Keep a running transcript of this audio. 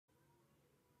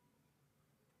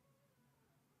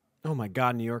Oh my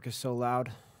God, New York is so loud.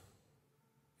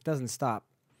 It doesn't stop.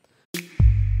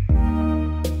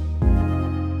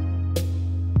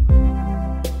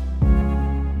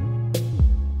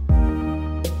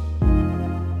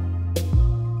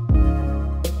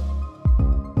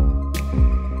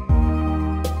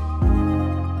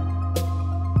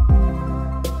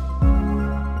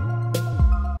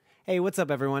 Hey, what's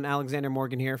up, everyone? Alexander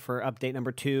Morgan here for update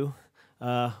number 2,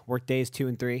 work days 2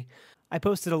 and 3. I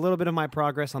posted a little bit of my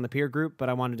progress on the peer group, but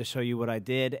I wanted to show you what I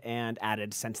did and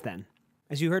added since then.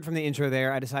 As you heard from the intro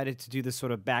there, I decided to do this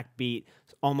sort of backbeat,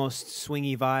 almost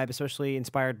swingy vibe, especially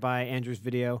inspired by Andrew's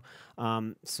video.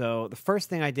 So the first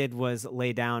thing I did was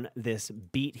lay down this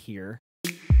beat here.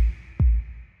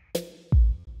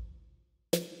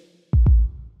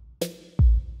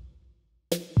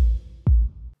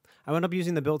 I went up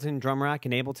using the built-in drum rack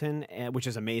in Ableton, which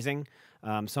is amazing,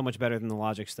 so much better than the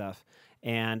Logic stuff.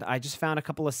 And I just found a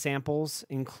couple of samples,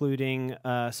 including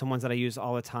some ones that I use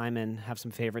all the time and have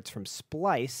some favorites from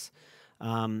Splice,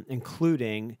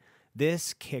 including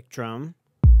this kick drum,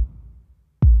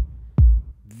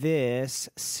 this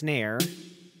snare.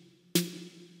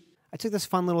 I took this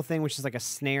fun little thing, which is like a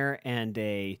snare and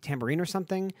a tambourine or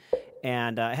something,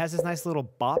 and it has this nice little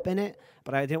bop in it,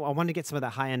 but I wanted to get some of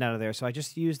that high end out of there, so I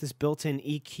just used this built-in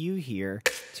EQ here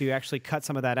to actually cut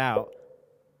some of that out,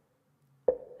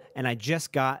 and I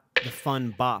just got the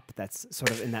fun bop that's sort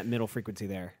of in that middle frequency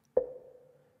there.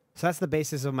 So that's the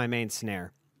basis of my main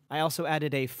snare. I also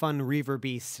added a fun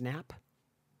reverby snap.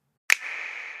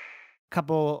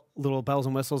 Couple little bells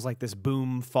and whistles like this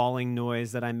boom falling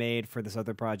noise that I made for this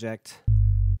other project.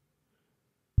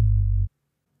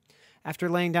 After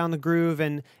laying down the groove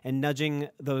and nudging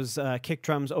those kick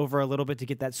drums over a little bit to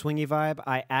get that swingy vibe,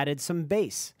 I added some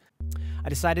bass. I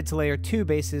decided to layer 2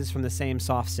 basses from the same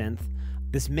soft synth.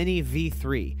 This Mini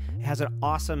V3. It has an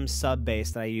awesome sub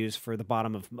bass that I use for the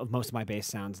bottom of most of my bass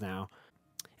sounds now.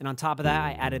 And on top of that,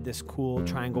 I added this cool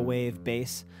triangle wave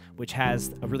bass, which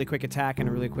has a really quick attack and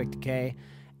a really quick decay,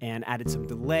 and added some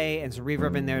delay and some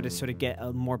reverb in there to sort of get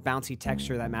a more bouncy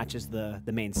texture that matches the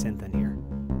main synth in here.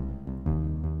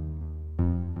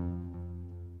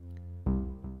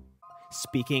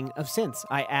 Speaking of synths,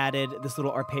 I added this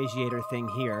little arpeggiator thing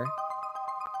here,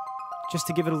 just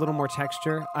to give it a little more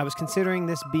texture. I was considering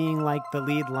this being like the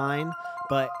lead line,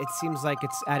 but it seems like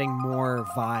it's adding more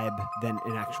vibe than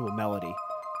an actual melody.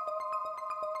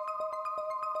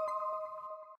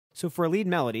 So for a lead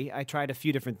melody, I tried a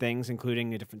few different things,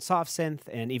 including a different soft synth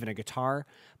and even a guitar,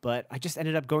 but I just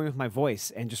ended up going with my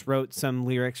voice and just wrote some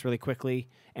lyrics really quickly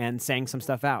and sang some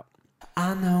stuff out.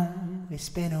 I know it's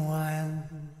been a while,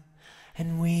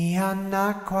 and we are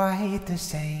not quite the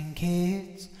same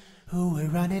kids who were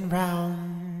running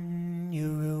round your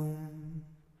room.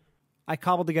 I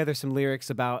cobbled together some lyrics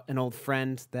about an old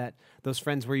friend, that those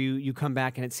friends where you come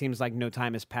back and it seems like no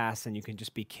time has passed and you can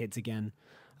just be kids again.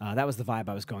 That was the vibe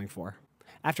I was going for.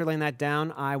 After laying that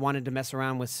down, I wanted to mess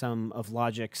around with some of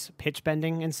Logic's pitch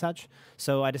bending and such,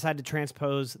 so I decided to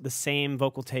transpose the same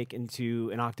vocal take into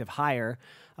an octave higher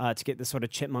to get this sort of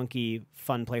chipmunky,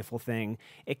 fun, playful thing.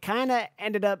 It kind of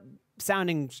ended up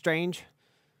sounding strange.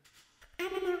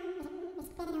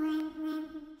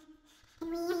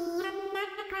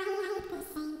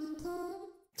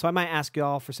 So I might ask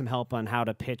y'all for some help on how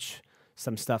to pitch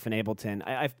some stuff in Ableton.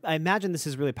 I imagine this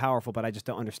is really powerful, but I just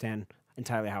don't understand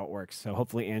entirely how it works. So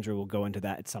hopefully Andrew will go into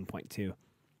that at some point too.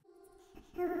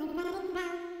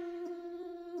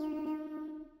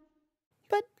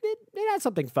 But it had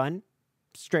something fun,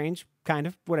 strange, kind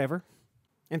of, whatever.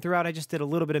 And throughout I just did a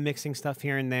little bit of mixing stuff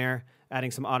here and there, adding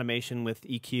some automation with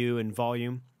EQ and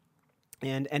volume,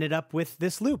 and ended up with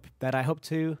this loop that I hope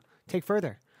to take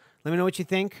further. Let me know what you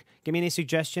think. Give me any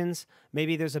suggestions.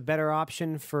 Maybe there's a better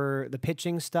option for the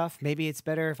pitching stuff. Maybe it's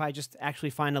better if I just actually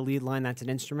find a lead line that's an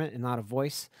instrument and not a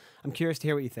voice. I'm curious to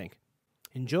hear what you think.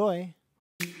 Enjoy.